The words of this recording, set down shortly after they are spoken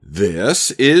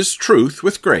This is Truth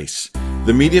with Grace,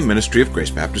 the media ministry of Grace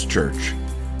Baptist Church.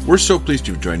 We're so pleased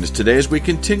you've joined us today as we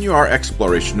continue our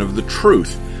exploration of the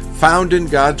truth found in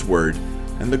God's Word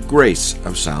and the grace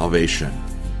of salvation.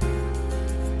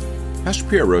 Pastor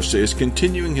Pierre Rosa is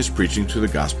continuing his preaching through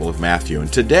the Gospel of Matthew,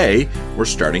 and today we're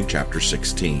starting chapter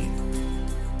 16.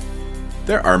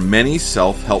 There are many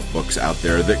self-help books out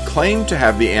there that claim to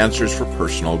have the answers for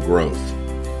personal growth.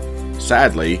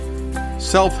 Sadly,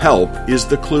 self-help is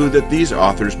the clue that these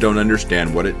authors don't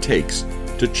understand what it takes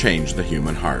to change the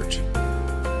human heart.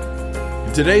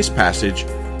 In today's passage,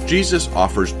 Jesus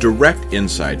offers direct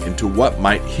insight into what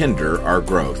might hinder our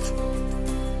growth.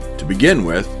 To begin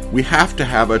with, we have to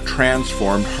have a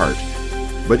transformed heart,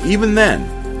 but even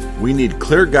then, we need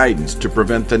clear guidance to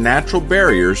prevent the natural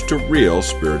barriers to real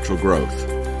spiritual growth.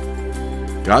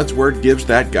 God's Word gives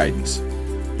that guidance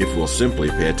if we'll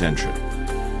simply pay attention.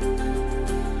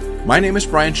 My name is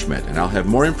Brian Schmidt, and I'll have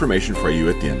more information for you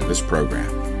at the end of this program.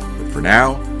 But for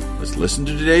now, let's listen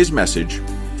to today's message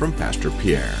from Pastor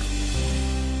Pierre.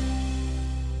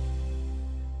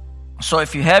 So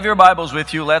if you have your Bibles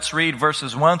with you, let's read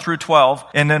verses 1 through 12,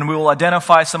 and then we will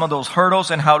identify some of those hurdles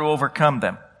and how to overcome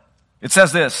them. It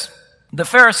says this: The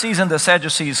Pharisees and the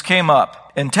Sadducees came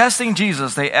up, and testing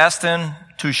Jesus, they asked him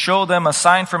to show them a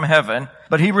sign from heaven.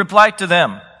 But he replied to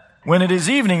them, "When it is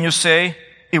evening, you say,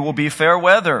 'It will be fair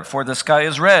weather, for the sky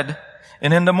is red.'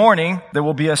 And in the morning, there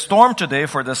will be a storm today,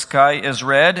 for the sky is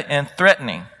red and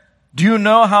threatening. Do you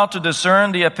know how to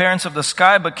discern the appearance of the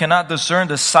sky, but cannot discern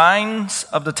the signs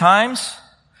of the times?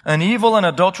 An evil and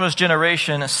adulterous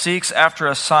generation seeks after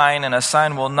a sign, and a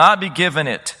sign will not be given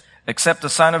it, except the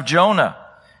sign of Jonah."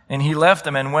 And he left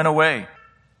them and went away.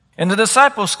 And the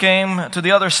disciples came to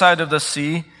the other side of the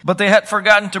sea, but they had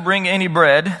forgotten to bring any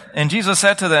bread. And Jesus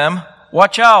said to them,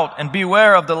 "Watch out and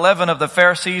beware of the leaven of the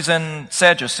Pharisees and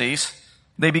Sadducees."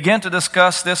 They began to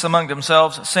discuss this among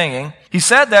themselves, saying, "He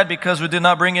said that because we did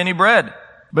not bring any bread."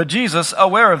 But Jesus,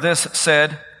 aware of this,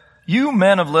 said, "You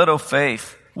men of little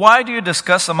faith, why do you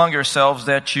discuss among yourselves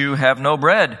that you have no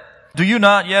bread? Do you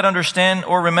not yet understand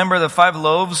or remember the 5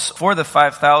 loaves for the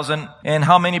 5,000 and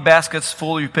how many baskets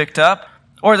full you picked up?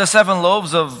 Or the 7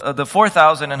 loaves of the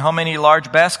 4,000 and how many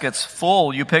large baskets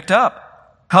full you picked up?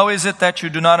 How is it that you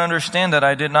do not understand that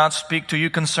I did not speak to you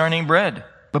concerning bread?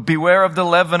 But beware of the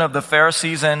leaven of the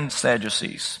Pharisees and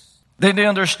Sadducees." Then they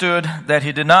understood that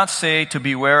he did not say to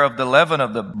beware of the leaven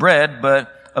of the bread, but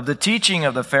of the teaching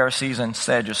of the Pharisees and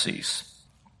Sadducees.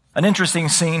 An interesting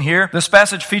scene here. This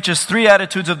passage features 3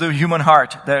 attitudes of the human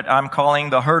heart that I'm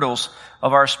calling the hurdles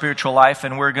of our spiritual life,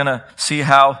 and we're going to see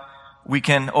how we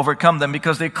can overcome them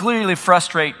because they clearly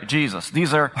frustrate Jesus.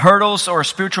 These are hurdles or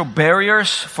spiritual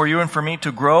barriers for you and for me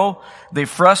to grow. They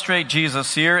frustrate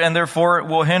Jesus here, and therefore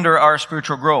will hinder our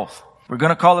spiritual growth. We're going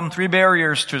to call them 3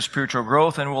 barriers to spiritual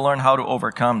growth, and we'll learn how to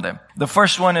overcome them. The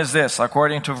first one is this,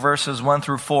 according to verses 1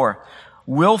 through 4.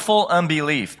 Willful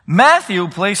unbelief. Matthew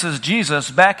places Jesus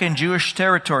back in Jewish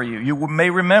territory. You may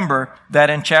remember that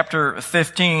in chapter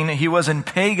 15, he was in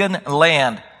pagan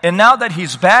land. And now that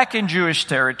he's back in Jewish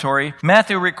territory,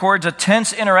 Matthew records a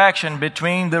tense interaction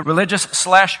between the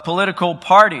religious/political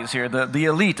parties here, the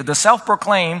elite, the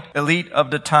self-proclaimed elite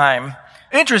of the time.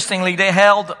 Interestingly, they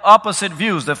held opposite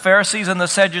views. The Pharisees and the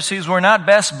Sadducees were not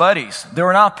best buddies. They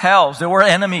were not pals. They were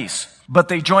enemies. But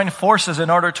they joined forces in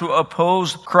order to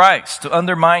oppose Christ, to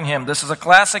undermine him. This is a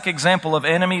classic example of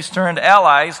enemies turned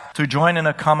allies to join in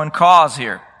a common cause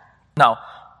here. Now,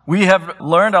 we have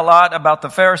learned a lot about the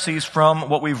Pharisees from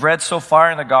what we've read so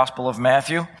far in the Gospel of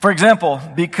Matthew. For example,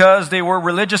 because they were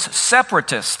religious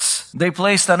separatists, they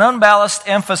placed an unbalanced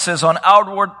emphasis on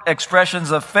outward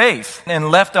expressions of faith and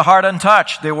left the heart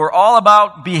untouched. They were all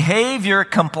about behavior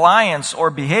compliance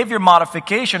or behavior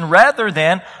modification rather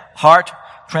than heart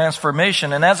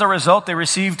transformation. And as a result, they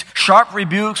received sharp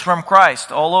rebukes from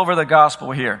Christ all over the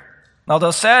Gospel here. Now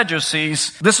the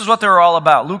Sadducees, this is what they're all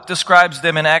about. Luke describes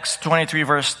them in Acts 23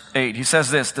 verse 8. He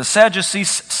says this: "The Sadducees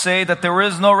say that there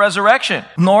is no resurrection,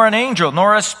 nor an angel,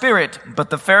 nor a spirit, but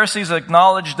the Pharisees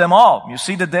acknowledge them all." You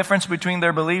see the difference between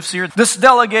their beliefs here? This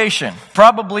delegation,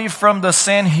 probably from the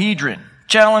Sanhedrin,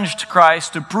 challenged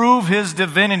Christ to prove his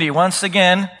divinity once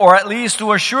again, or at least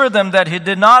to assure them that he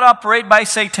did not operate by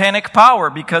satanic power,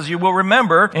 because you will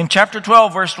remember in chapter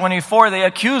 12 verse 24 they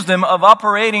accused him of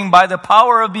operating by the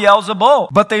power of Beelzebul.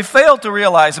 But they failed to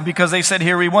realize it because they said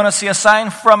here, "We want to see a sign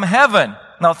from heaven."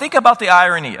 Now think about the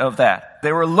irony of that.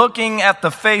 They were looking at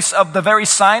the face of the very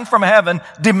sign from heaven,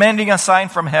 demanding a sign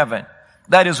from heaven.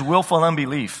 That is willful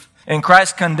unbelief. And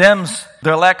Christ condemns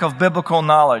their lack of biblical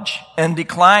knowledge and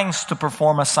declines to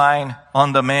perform a sign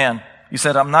on the man. He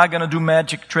said, "I'm not going to do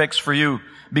magic tricks for you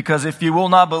Because if you will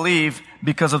not believe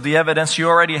because of the evidence you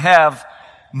already have,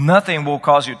 nothing will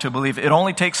cause you to believe. It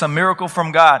only takes a miracle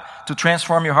from God to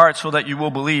transform your heart so that you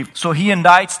will believe. So he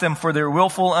indicts them for their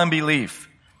willful unbelief.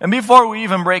 And before we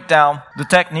even break down the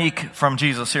technique from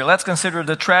Jesus here, let's consider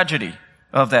the tragedy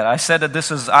of that. I said that this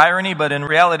is irony, but in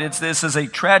reality, this is a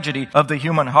tragedy of the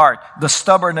human heart, the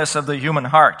stubbornness of the human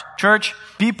heart. Church,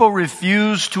 people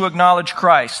refuse to acknowledge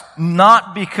Christ,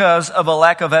 not because of a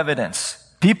lack of evidence.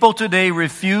 People today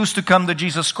refuse to come to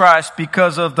Jesus Christ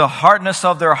because of the hardness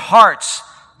of their hearts,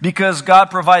 because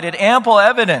God provided ample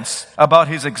evidence about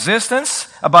His existence,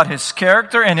 about His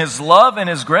character, and His love and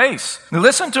His grace. Now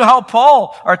listen to how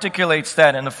Paul articulates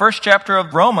that in the first chapter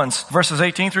of Romans, verses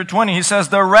 18 through 20. He says,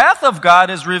 "The wrath of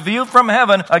God is revealed from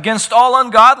heaven against all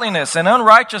ungodliness and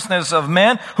unrighteousness of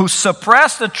men who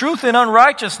suppress the truth in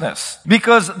unrighteousness.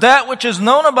 Because that which is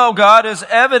known about God is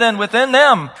evident within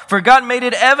them. For God made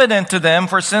it evident to them,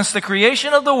 for since the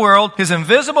creation of the world, His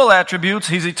invisible attributes,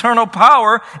 His eternal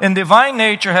power and divine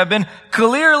nature have been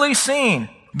clearly seen,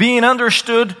 being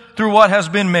understood through what has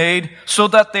been made, so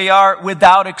that they are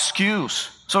without excuse."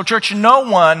 So church, no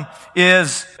one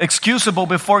is excusable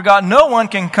before God. No one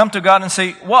can come to God and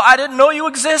say, "Well, I didn't know you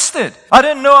existed. I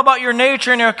didn't know about your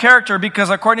nature and your character," because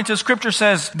according to Scripture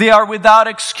says, they are without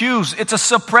excuse. It's a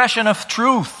suppression of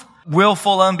truth,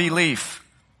 willful unbelief.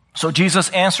 So Jesus'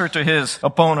 answer to His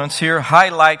opponents here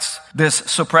highlights this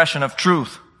suppression of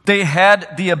truth. They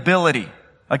had the ability.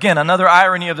 Again, another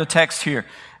irony of the text here.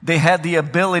 They had the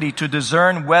ability to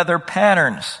discern weather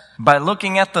patterns by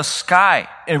looking at the sky.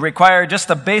 It required just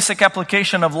a basic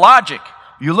application of logic.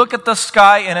 You look at the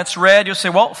sky and it's red, you say,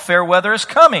 well, fair weather is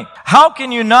coming. How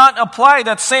can you not apply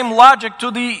that same logic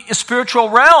to the spiritual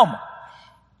realm?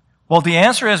 Well, the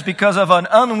answer is because of an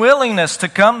unwillingness to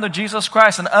come to Jesus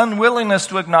Christ, an unwillingness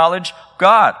to acknowledge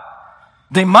God.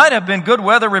 They might have been good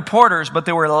weather reporters, but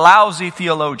they were lousy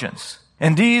theologians.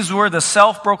 And these were the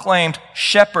self-proclaimed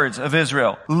shepherds of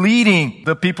Israel, leading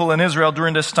the people in Israel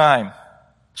during this time.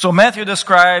 So Matthew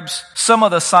describes some of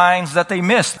the signs that they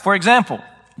missed. For example,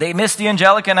 they missed the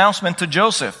angelic announcement to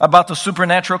Joseph about the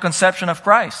supernatural conception of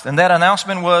Christ. And that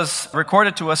announcement was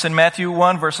recorded to us in Matthew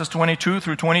 1, verses 22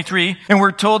 through 23. And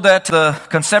we're told that the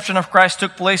conception of Christ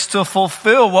took place to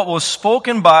fulfill what was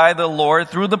spoken by the Lord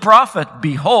through the prophet.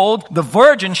 "Behold, the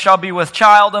virgin shall be with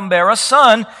child and bear a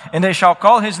son, and they shall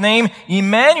call his name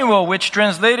Emmanuel," which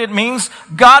translated means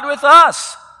God with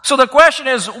us. So the question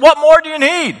is, what more do you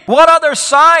need? What other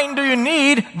sign do you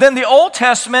need than the Old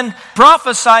Testament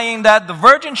prophesying that the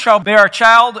virgin shall bear a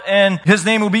child and his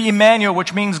name will be Emmanuel,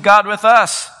 which means God with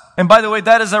us? And by the way,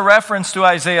 that is a reference to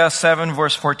Isaiah 7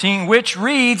 verse 14, which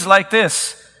reads like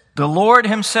this: "The Lord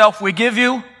Himself will give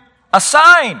you a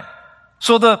sign."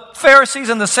 So the Pharisees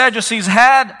and the Sadducees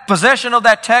had possession of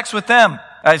that text with them,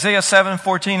 Isaiah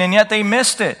 7:14, and yet they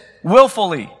missed it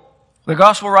willfully. The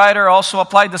gospel writer also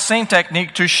applied the same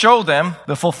technique to show them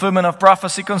the fulfillment of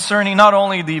prophecy concerning not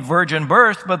only the virgin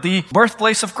birth, but the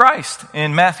birthplace of Christ.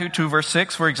 In Matthew 2 verse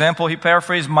 6, for example, he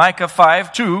paraphrased Micah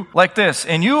 5:2 like this: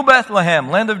 "And you, Bethlehem,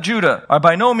 land of Judah, are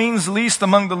by no means least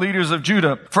among the leaders of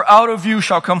Judah, for out of you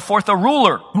shall come forth a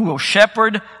ruler who will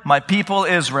shepherd my people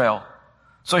Israel."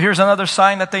 So here's another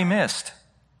sign that they missed.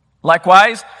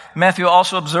 Likewise, Matthew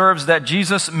also observes that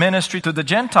Jesus' ministry to the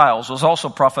Gentiles was also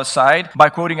prophesied by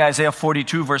quoting Isaiah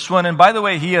 42 verse 1. And by the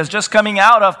way, he is just coming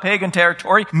out of pagan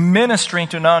territory, ministering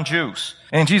to non-Jews.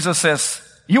 And Jesus says,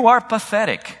 "You are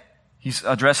pathetic." He's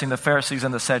addressing the Pharisees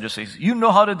and the Sadducees. "You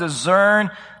know how to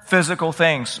discern physical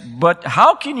things, but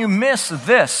how can you miss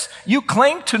this? You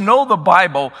claim to know the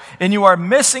Bible, and you are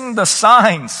missing the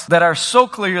signs that are so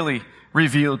clearly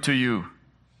revealed to you."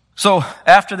 So,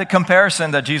 after the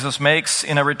comparison that Jesus makes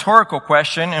in a rhetorical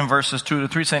question in verses 2 to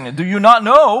 3, saying, "Do you not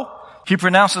know?" he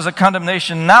pronounces a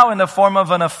condemnation now in the form of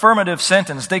an affirmative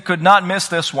sentence. They could not miss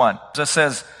this one. It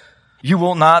says, "You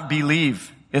will not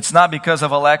believe." It's not because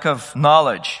of a lack of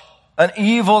knowledge. An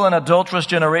evil and adulterous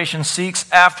generation seeks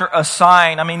after a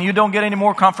sign. I mean, you don't get any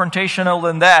more confrontational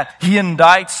than that. He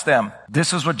indicts them.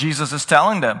 This is what Jesus is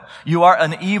telling them. You are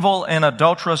an evil and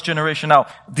adulterous generation. Now,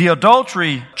 the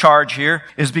adultery charge here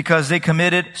is because they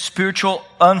committed spiritual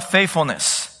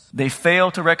unfaithfulness. They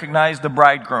failed to recognize the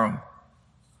bridegroom.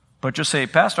 But you say,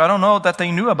 "Pastor, I don't know that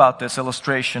they knew about this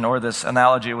illustration or this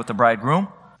analogy with the bridegroom."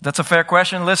 That's a fair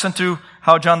question. Listen to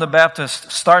how John the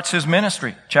Baptist starts his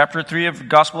ministry. Chapter 3 of the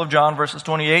Gospel of John, verses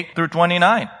 28 through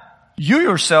 29. "You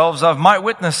yourselves are my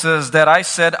witnesses that I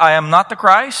said I am not the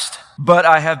Christ, but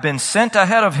I have been sent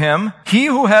ahead of him. He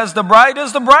who has the bride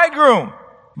is the bridegroom.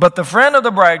 But the friend of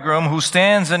the bridegroom who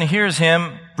stands and hears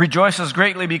him rejoices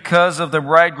greatly because of the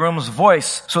bridegroom's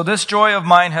voice. So this joy of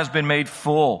mine has been made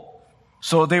full."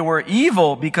 So they were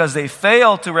evil because they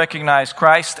failed to recognize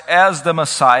Christ as the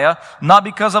Messiah, not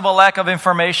because of a lack of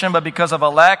information, but because of a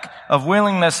lack of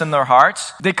willingness in their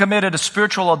hearts. They committed a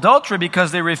spiritual adultery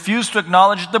because they refused to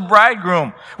acknowledge the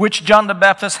bridegroom, which John the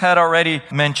Baptist had already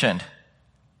mentioned.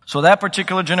 So that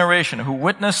particular generation who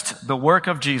witnessed the work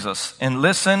of Jesus and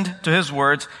listened to his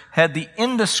words had the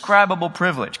indescribable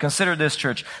privilege, consider this,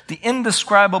 church, the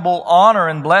indescribable honor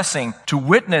and blessing to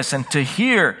witness and to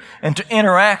hear and to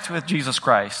interact with Jesus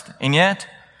Christ. And yet,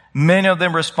 many of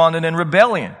them responded in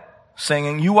rebellion,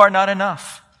 saying, "You are not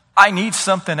enough. I need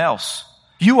something else.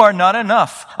 You are not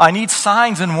enough. I need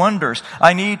signs and wonders.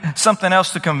 I need something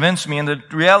else to convince me." And the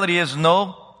reality is,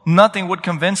 no, nothing would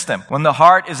convince them when the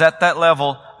heart is at that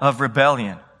level of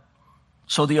rebellion.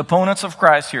 So the opponents of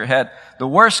Christ here had the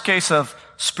worst case of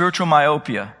spiritual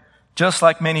myopia, just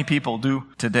like many people do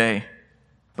today.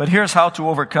 But here's how to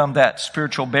overcome that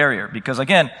spiritual barrier. Because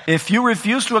again, if you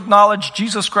refuse to acknowledge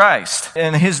Jesus Christ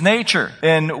and his nature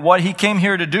and what he came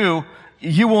here to do,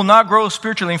 you will not grow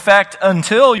spiritually. In fact,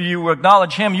 until you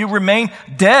acknowledge him, you remain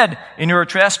dead in your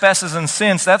trespasses and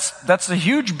sins. That's a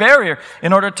huge barrier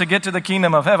in order to get to the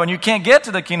kingdom of heaven. You can't get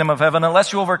to the kingdom of heaven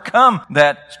unless you overcome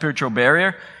that spiritual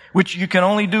barrier, which you can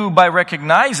only do by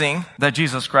recognizing that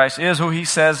Jesus Christ is who he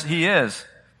says he is.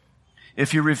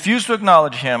 If you refuse to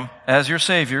acknowledge him as your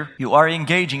Savior, you are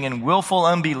engaging in willful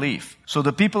unbelief. So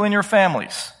the people in your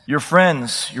families, your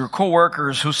friends, your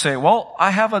co-workers who say, "Well,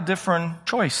 I have a different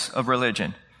choice of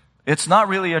religion." It's not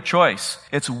really a choice.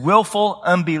 It's willful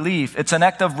unbelief. It's an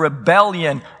act of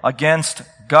rebellion against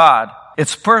God.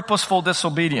 It's purposeful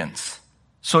disobedience.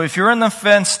 So if you're on the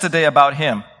fence today about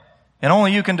him, and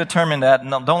only you can determine that.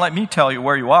 No, don't let me tell you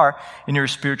where you are in your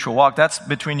spiritual walk. That's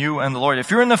between you and the Lord. If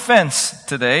you're in the fence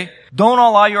today, don't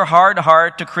allow your hard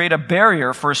heart to create a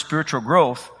barrier for spiritual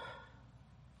growth.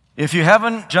 If you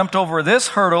haven't jumped over this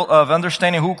hurdle of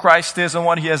understanding who Christ is and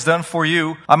what he has done for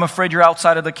you, I'm afraid you're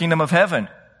outside of the kingdom of heaven.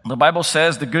 The Bible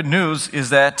says the good news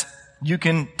is that you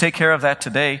can take care of that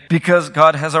today because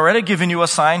God has already given you a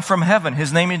sign from heaven.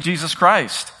 His name is Jesus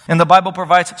Christ. And the Bible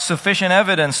provides sufficient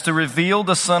evidence to reveal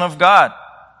the Son of God.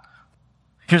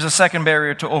 Here's a second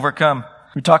barrier to overcome.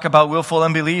 We talk about willful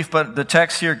unbelief, but the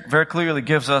text here very clearly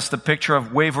gives us the picture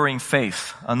of wavering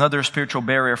faith, another spiritual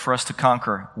barrier for us to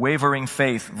conquer. Wavering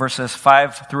faith, verses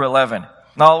 5 through 11.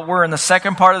 Now, we're in the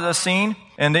second part of the scene,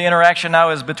 and the interaction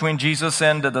now is between Jesus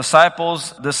and the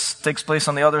disciples. This takes place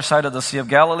on the other side of the Sea of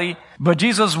Galilee. But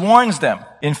Jesus warns them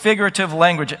in figurative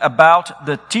language about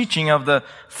the teaching of the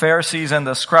Pharisees and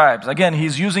the scribes. Again,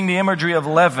 he's using the imagery of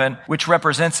leaven, which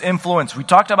represents influence. We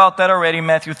talked about that already in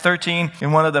Matthew 13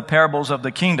 in one of the parables of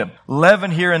the kingdom.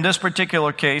 Leaven here in this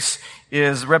particular case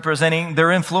is representing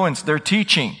their influence, their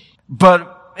teaching.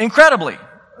 But incredibly,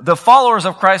 the followers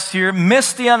of Christ here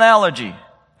missed the analogy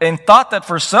and thought that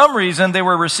for some reason they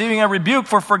were receiving a rebuke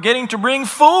for forgetting to bring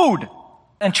food.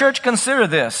 And church, consider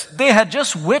this. They had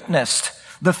just witnessed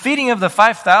the feeding of the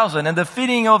 5,000 and the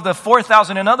feeding of the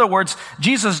 4,000. In other words,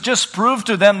 Jesus just proved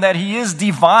to them that he is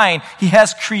divine. He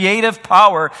has creative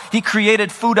power. He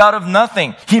created food out of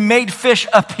nothing. He made fish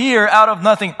appear out of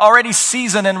nothing, already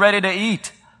seasoned and ready to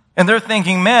eat. And they're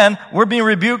thinking, man, we're being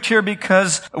rebuked here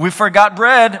because we forgot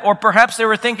bread. Or perhaps they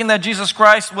were thinking that Jesus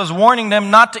Christ was warning them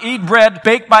not to eat bread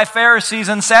baked by Pharisees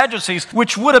and Sadducees,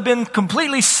 which would have been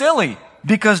completely silly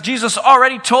because Jesus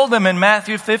already told them in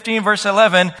Matthew 15 verse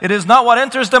 11, it is not what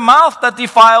enters the mouth that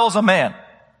defiles a man,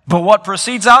 but what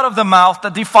proceeds out of the mouth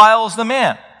that defiles the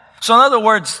man. So in other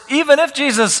words, even if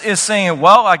Jesus is saying,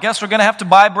 well, I guess we're going to have to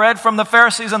buy bread from the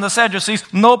Pharisees and the Sadducees,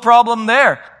 no problem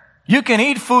there. You can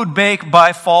eat food baked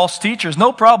by false teachers,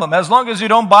 no problem, as long as you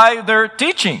don't buy their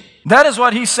teaching. That is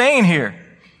what he's saying here.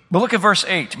 But look at verse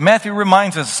 8. Matthew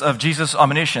reminds us of Jesus'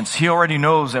 omniscience. He already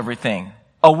knows everything.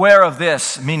 Aware of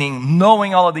this, meaning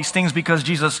knowing all of these things because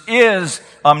Jesus is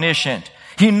omniscient.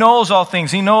 He knows all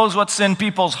things. He knows what's in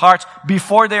people's hearts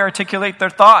before they articulate their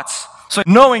thoughts. So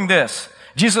knowing this,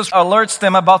 Jesus alerts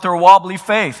them about their wobbly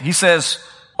faith. He says,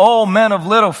 "Oh, men of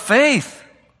little faith."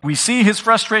 We see his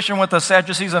frustration with the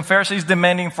Sadducees and Pharisees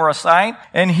demanding for a sign.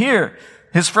 And here,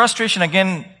 his frustration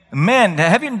again, man,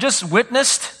 have you just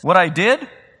witnessed what I did?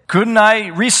 Couldn't I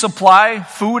resupply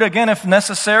food again if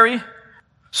necessary?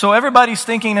 So everybody's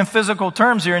thinking in physical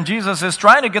terms here, and Jesus is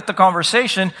trying to get the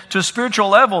conversation to spiritual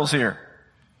levels here.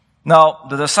 Now,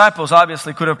 the disciples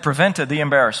obviously could have prevented the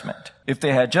embarrassment if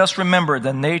they had just remembered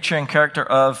the nature and character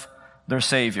of their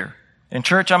Savior. In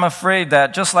church, I'm afraid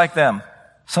that just like them,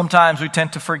 sometimes we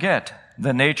tend to forget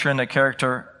the nature and the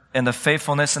character and the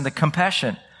faithfulness and the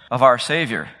compassion of our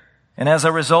Savior. And as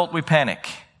a result, we panic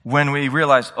when we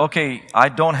realize, okay, I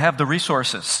don't have the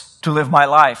resources. to live my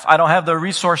life. I don't have the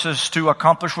resources to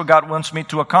accomplish what God wants me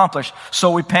to accomplish.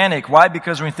 So we panic. Why?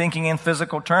 Because we're thinking in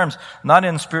physical terms, not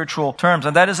in spiritual terms.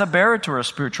 And that is a barrier to our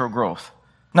spiritual growth.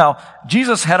 Now,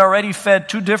 Jesus had already fed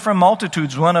two different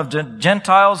multitudes, one of the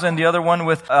Gentiles and the other one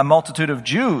with a multitude of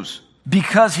Jews,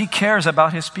 because he cares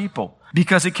about his people,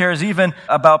 because he cares even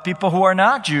about people who are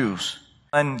not Jews.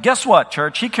 And guess what,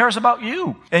 church? He cares about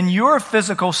you and your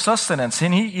physical sustenance,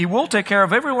 and he will take care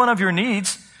of every one of your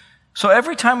needs. So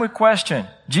every time we question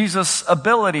Jesus'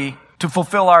 ability to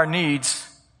fulfill our needs,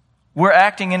 we're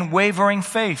acting in wavering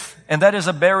faith, and that is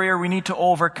a barrier we need to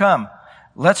overcome.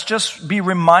 Let's just be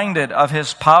reminded of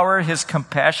his power, his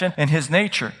compassion, and his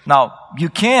nature. Now, you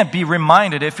can't be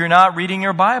reminded if you're not reading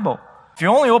your Bible. If you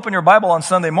only open your Bible on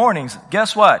Sunday mornings,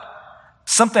 guess what?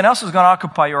 Something else is going to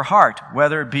occupy your heart,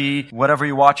 whether it be whatever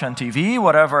you watch on TV,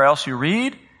 whatever else you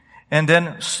read. And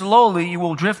then slowly you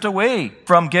will drift away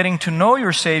from getting to know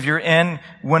your Savior. And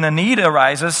when a need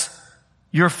arises,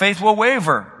 your faith will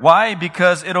waver. Why?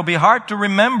 Because it'll be hard to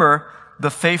remember the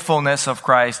faithfulness of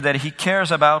Christ, that he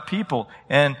cares about people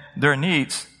and their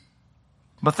needs.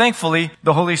 But thankfully,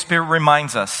 the Holy Spirit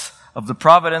reminds us of the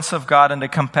providence of God and the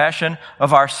compassion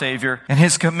of our Savior and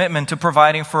his commitment to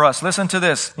providing for us. Listen to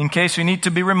this, in case you need to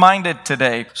be reminded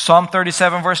today. Psalm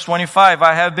 37 verse 25,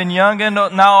 I have been young and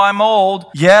now I'm old,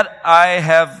 yet I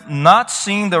have not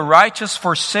seen the righteous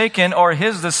forsaken or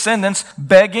his descendants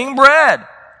begging bread.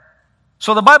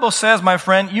 So the Bible says, my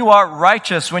friend, you are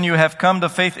righteous when you have come to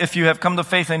faith. If you have come to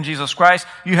faith in Jesus Christ,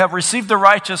 you have received the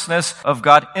righteousness of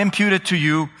God imputed to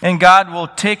you, and God will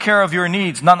take care of your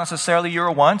needs, not necessarily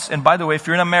your wants. And by the way, if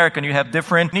you're an American, you have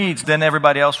different needs than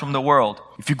everybody else from the world.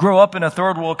 If you grow up in a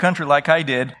third world country like I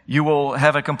did, you will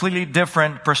have a completely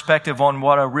different perspective on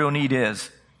what a real need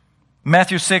is.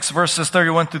 Matthew 6 verses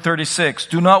 31 to 36.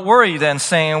 Do not worry then,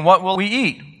 saying, what will we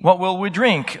eat? What will we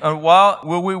drink? What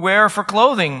will we wear for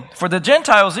clothing? For the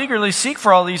Gentiles eagerly seek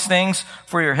for all these things,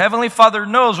 for your heavenly Father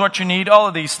knows what you need, all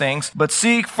of these things. But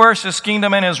seek first his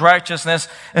kingdom and his righteousness,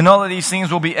 and all of these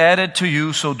things will be added to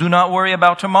you. So do not worry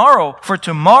about tomorrow, for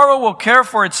tomorrow will care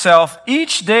for itself.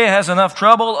 Each day has enough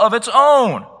trouble of its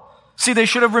own. See, they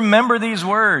should have remembered these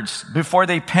words before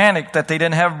they panicked that they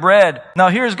didn't have bread. Now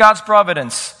here's God's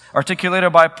providence,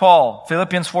 articulated by Paul,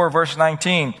 Philippians 4 verse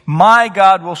 19. My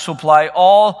God will supply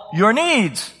all your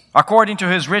needs according to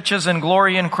his riches and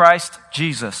glory in Christ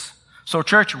Jesus. So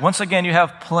church, once again, you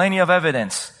have plenty of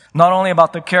evidence, not only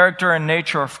about the character and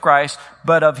nature of Christ,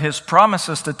 but of his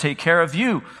promises to take care of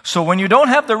you. So when you don't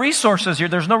have the resources here,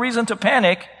 there's no reason to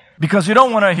panic, because you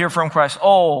don't want to hear from Christ,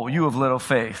 oh, you have little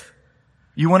faith.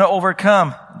 You want to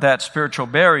overcome that spiritual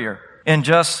barrier and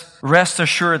just rest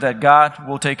assured that God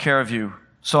will take care of you.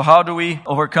 So how do we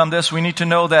overcome this? We need to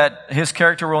know that his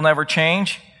character will never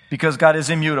change because God is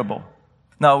immutable.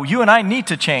 Now, you and I need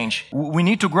to change. We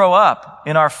need to grow up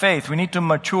in our faith. We need to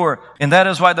mature. And that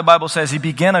is why the Bible says he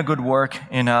began a good work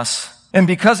in us. And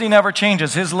because he never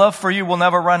changes, his love for you will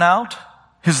never run out.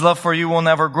 His love for you will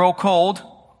never grow cold.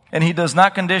 And he does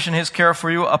not condition his care for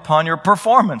you upon your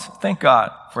performance. Thank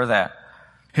God for that.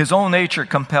 His own nature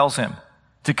compels him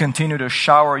to continue to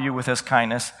shower you with his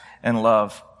kindness and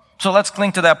love. So let's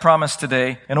cling to that promise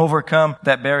today and overcome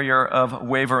that barrier of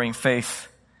wavering faith.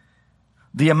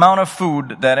 The amount of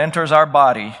food that enters our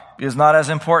body is not as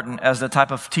important as the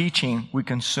type of teaching we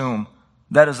consume.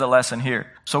 That is the lesson here.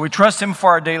 So we trust him for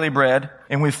our daily bread,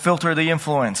 and we filter the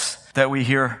influence that we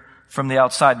hear from the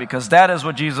outside, because that is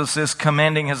what Jesus is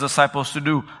commanding his disciples to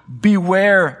do.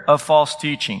 Beware of false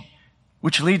teaching.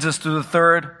 Which leads us to the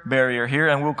third barrier here,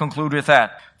 and we'll conclude with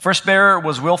that. First barrier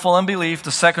was willful unbelief.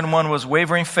 The second one was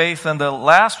wavering faith. And the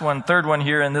last one, third one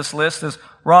here in this list, is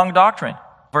wrong doctrine.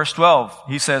 Verse 12,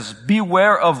 he says,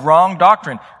 beware of wrong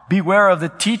doctrine. Beware of the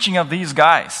teaching of these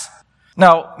guys.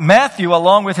 Now, Matthew,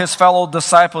 along with his fellow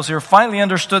disciples here, finally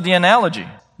understood the analogy.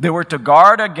 They were to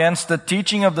guard against the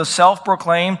teaching of the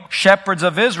self-proclaimed shepherds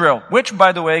of Israel, which,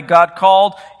 by the way, God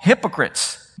called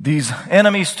hypocrites. These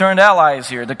enemies turned allies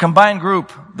here, the combined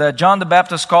group that John the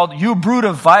Baptist called, you brood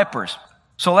of vipers.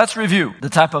 So let's review the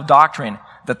type of doctrine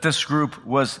that this group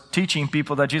was teaching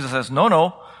people that Jesus says,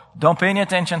 no, don't pay any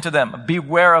attention to them.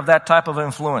 Beware of that type of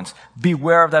influence.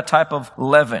 Beware of that type of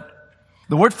leaven.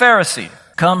 The word Pharisee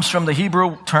comes from the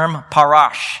Hebrew term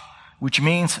parash, which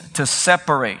means to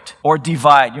separate or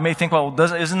divide. You may think, well,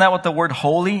 isn't that what the word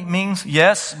holy means?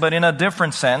 Yes, but in a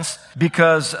different sense,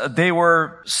 because they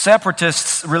were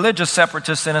separatists, religious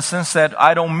separatists, in a sense that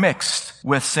I don't mix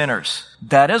with sinners.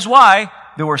 That is why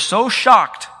they were so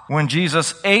shocked when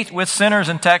Jesus ate with sinners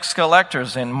and tax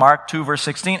collectors in Mark 2 verse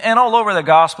 16 and all over the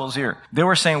Gospels here. They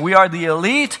were saying, we are the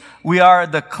elite, we are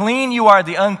the clean, you are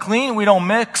the unclean, we don't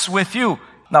mix with you.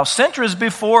 Now, centuries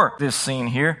before this scene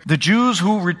here, the Jews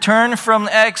who returned from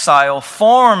exile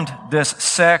formed this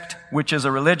sect, which is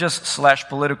a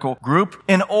religious/political group,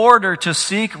 in order to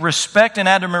seek respect and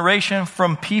admiration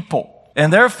from people.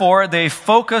 And therefore, they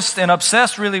focused and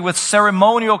obsessed really with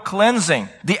ceremonial cleansing,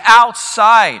 the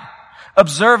outside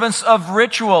observance of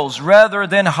rituals rather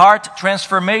than heart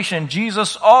transformation.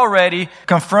 Jesus already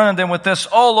confronted them with this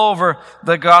all over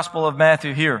the Gospel of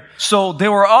Matthew here. So they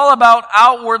were all about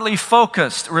outwardly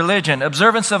focused religion,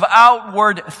 observance of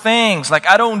outward things, like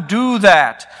I don't do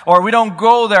that, or we don't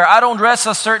go there, I don't dress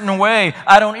a certain way,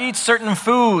 I don't eat certain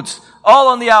foods, all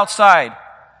on the outside.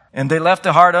 And they left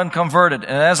the heart unconverted.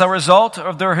 And as a result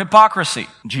of their hypocrisy,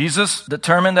 Jesus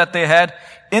determined that they had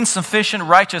insufficient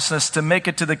righteousness to make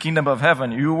it to the kingdom of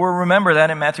heaven. You will remember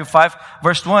that in Matthew 5,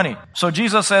 verse 20. So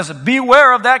Jesus says,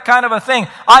 beware of that kind of a thing.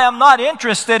 I am not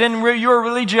interested in your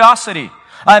religiosity.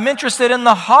 I'm interested in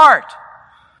the heart.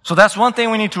 So that's one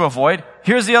thing we need to avoid.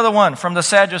 Here's the other one from the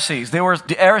Sadducees. They were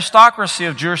the aristocracy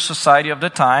of Jewish society of the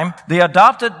time. They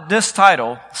adopted this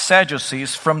title,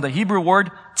 Sadducees, from the Hebrew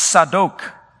word tzadok.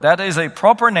 That is a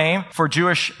proper name for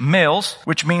Jewish males,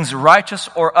 which means righteous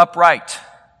or upright.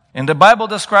 And the Bible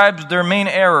describes their main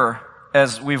error,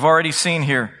 as we've already seen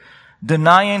here,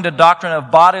 denying the doctrine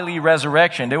of bodily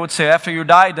resurrection. They would say, after you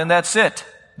die, then that's it.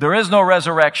 There is no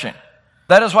resurrection.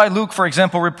 That is why Luke, for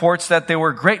example, reports that they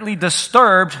were greatly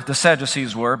disturbed, the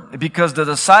Sadducees were, because the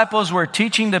disciples were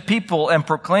teaching the people and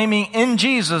proclaiming in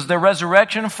Jesus the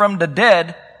resurrection from the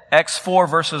dead. Acts 4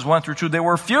 verses 1 through 2, they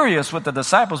were furious with the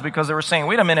disciples because they were saying,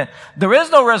 wait a minute, there is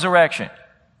no resurrection.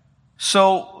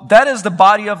 So that is the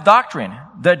body of doctrine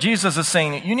that Jesus is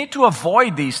saying. You need to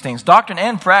avoid these things, doctrine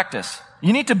and practice.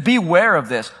 You need to beware of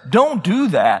this. Don't do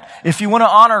that. If you want to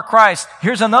honor Christ,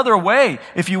 here's another way.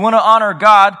 If you want to honor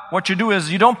God, what you do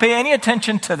is you don't pay any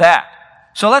attention to that.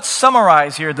 So let's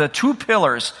summarize here the two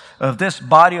pillars of this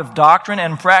body of doctrine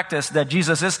and practice that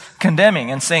Jesus is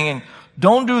condemning and saying,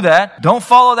 don't do that. Don't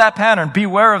follow that pattern.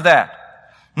 Beware of that.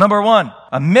 Number one,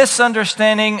 a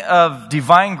misunderstanding of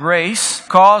divine grace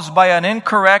caused by an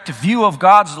incorrect view of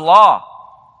God's law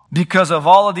because of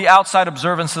all of the outside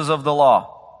observances of the law.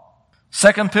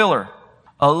 Second pillar,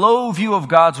 a low view of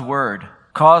God's word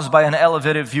caused by an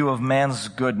elevated view of man's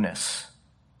goodness.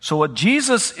 So what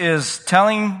Jesus is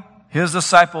telling his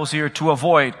disciples here to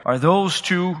avoid are those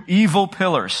two evil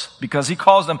pillars, because he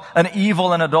calls them an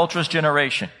evil and adulterous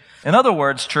generation. In other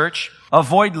words, church,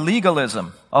 avoid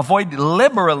legalism, avoid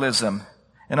liberalism,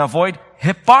 and avoid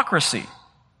hypocrisy.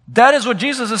 That is what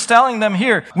Jesus is telling them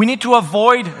here. We need to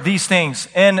avoid these things.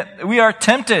 And we are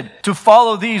tempted to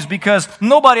follow these because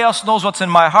nobody else knows what's in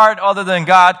my heart other than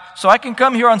God. So I can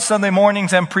come here on Sunday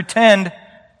mornings and pretend.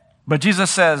 But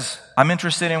Jesus says, I'm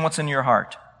interested in what's in your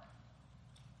heart.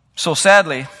 So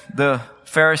sadly, the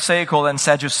Pharisaical and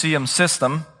Sadducean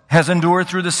system has endured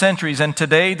through the centuries, and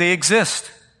today they exist.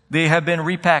 They have been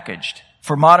repackaged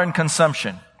for modern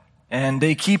consumption. And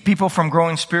they keep people from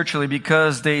growing spiritually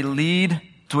because they lead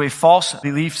to a false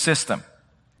belief system.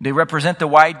 They represent the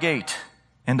wide gate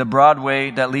and the broad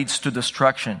way that leads to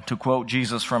destruction, to quote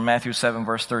Jesus from Matthew 7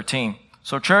 verse 13.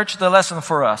 So church, the lesson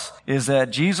for us is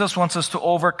that Jesus wants us to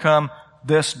overcome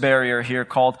this barrier here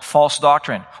called false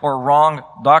doctrine or wrong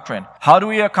doctrine. How do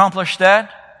we accomplish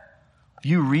that?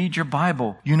 You read your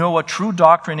Bible. You know what true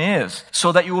doctrine is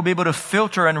so that you will be able to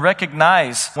filter and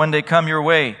recognize when they come your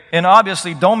way. And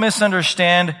obviously, don't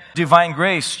misunderstand divine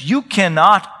grace. You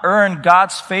cannot earn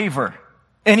God's favor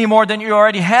any more than you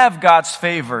already have God's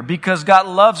favor, because God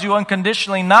loves you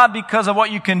unconditionally, not because of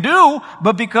what you can do,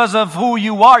 but because of who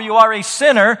you are. You are a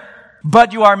sinner,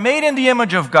 but you are made in the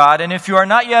image of God. And if you are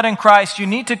not yet in Christ, you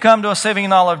need to come to a saving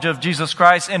knowledge of Jesus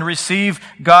Christ and receive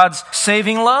God's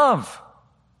saving love.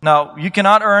 Now, you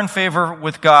cannot earn favor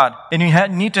with God, and you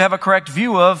need to have a correct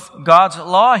view of God's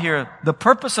law here. The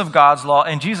purpose of God's law,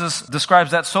 and Jesus describes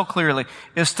that so clearly,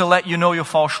 is to let you know you'll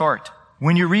fall short.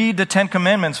 When you read the Ten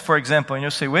Commandments, for example, and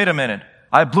you'll say, wait a minute,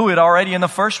 I blew it already in the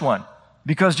first one.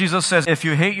 Because Jesus says, if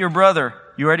you hate your brother,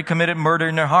 you already committed murder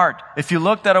in your heart. If you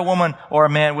looked at a woman or a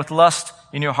man with lust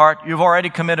in your heart, you've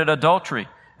already committed adultery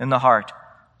in the heart.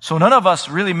 So none of us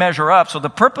really measure up. So the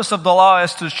purpose of the law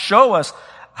is to show us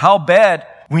how bad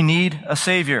we need a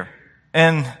Savior.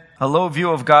 And a low view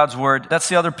of God's Word. That's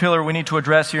the other pillar we need to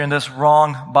address here in this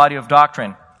wrong body of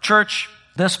doctrine. Church,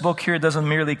 this book here doesn't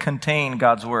merely contain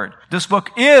God's Word. This book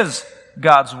is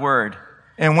God's Word.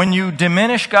 And when you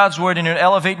diminish God's Word and you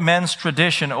elevate men's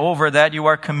tradition over that, you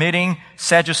are committing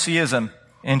Sadduceeism.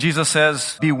 And Jesus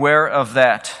says, beware of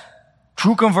that.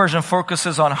 True conversion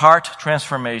focuses on heart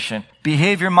transformation.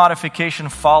 Behavior modification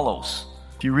follows.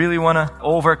 If you really want to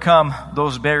overcome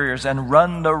those barriers and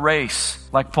run the race,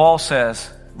 Like Paul says,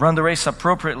 run the race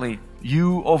appropriately.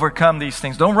 You overcome these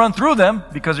things. Don't run through them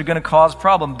because you're going to cause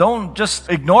problem. Don't just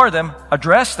ignore them.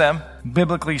 Address them,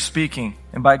 biblically speaking.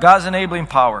 And by God's enabling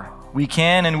power, we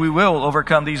can and we will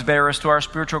overcome these barriers to our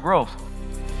spiritual growth.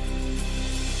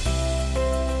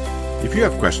 If you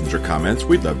have questions or comments,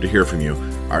 we'd love to hear from you.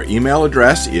 Our email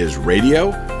address is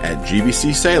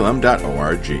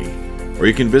radio@gbcsalem.org. Or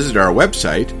you can visit our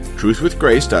website,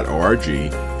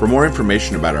 truthwithgrace.org, for more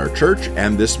information about our church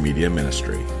and this media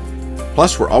ministry.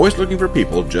 Plus, we're always looking for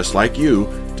people just like you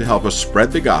to help us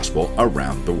spread the gospel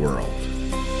around the world.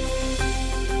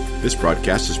 This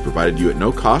broadcast is provided to you at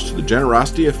no cost through the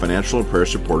generosity of financial and prayer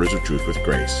supporters of Truth with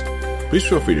Grace. Please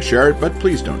feel free to share it, but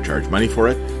please don't charge money for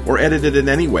it or edit it in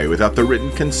any way without the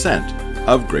written consent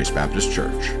of Grace Baptist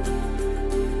Church.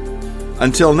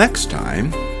 Until next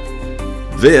time,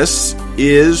 this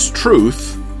is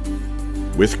Truth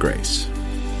with Grace.